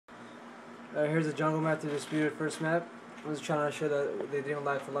Here's the jungle map to disputed first map. I was trying to show that they didn't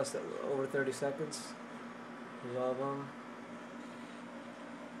lag for less than over 30 seconds. Here's all of them.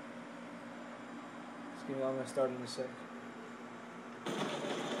 Just give me, I'm gonna start in a sec.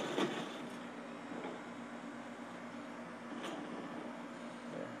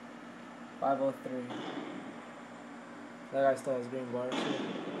 There. 503. That guy still has green bars.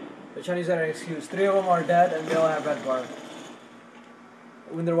 They're trying to use that as an excuse. 3 of them are dead and they all have red bar.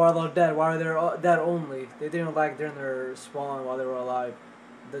 When they're all dead, why are they dead only? They didn't lag during their spawn while they were alive.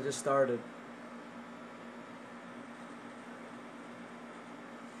 They just started.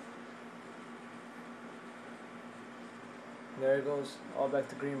 There it goes, all back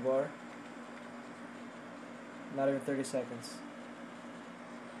to green bar. Not even 30 seconds.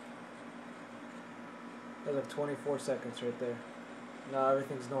 That's like 24 seconds right there. Now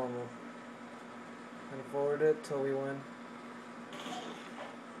everything's normal. And forward it till we win.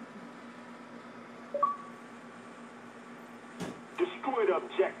 Destroy the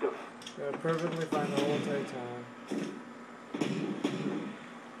objective. They're perfectly fine the whole entire time.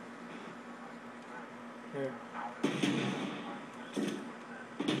 Here.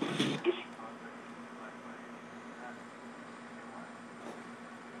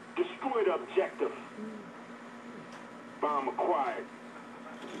 Destroy the objective. Bomb acquired.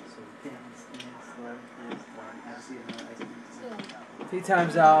 If he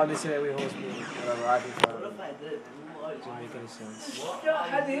times out, they say that we host me. Whatever, I can try. Doesn't make any sense. Ja,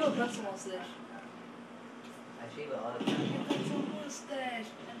 hade jag pratat om mustache. I shave it all the time. You got some mustache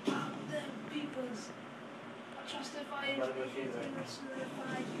and all them peoples. Justified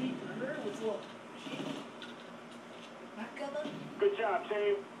certified people. What's what? Backgammon? Good job,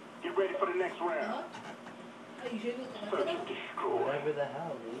 team. Get ready for the next round. Huh? Are you shaving it? Search and destroy. Whatever the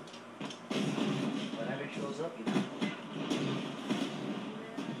hell, dude. Whatever shows up, you know.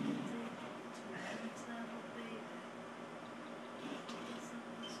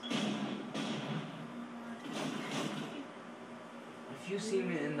 If you see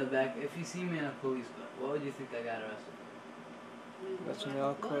me in the back, if you see me in a police car, what would you think I got arrested for? That's when they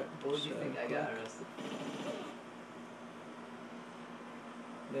all quit. What would you think I got arrested for?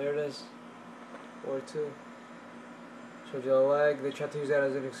 There it is. 4-2. Showed you a lag. They tried to use that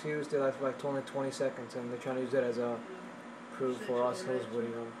as an excuse. They lasted like only 20 seconds, and they're trying to use that as a proof for us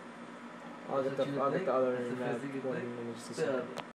hillsbooting them. I'll get the other map.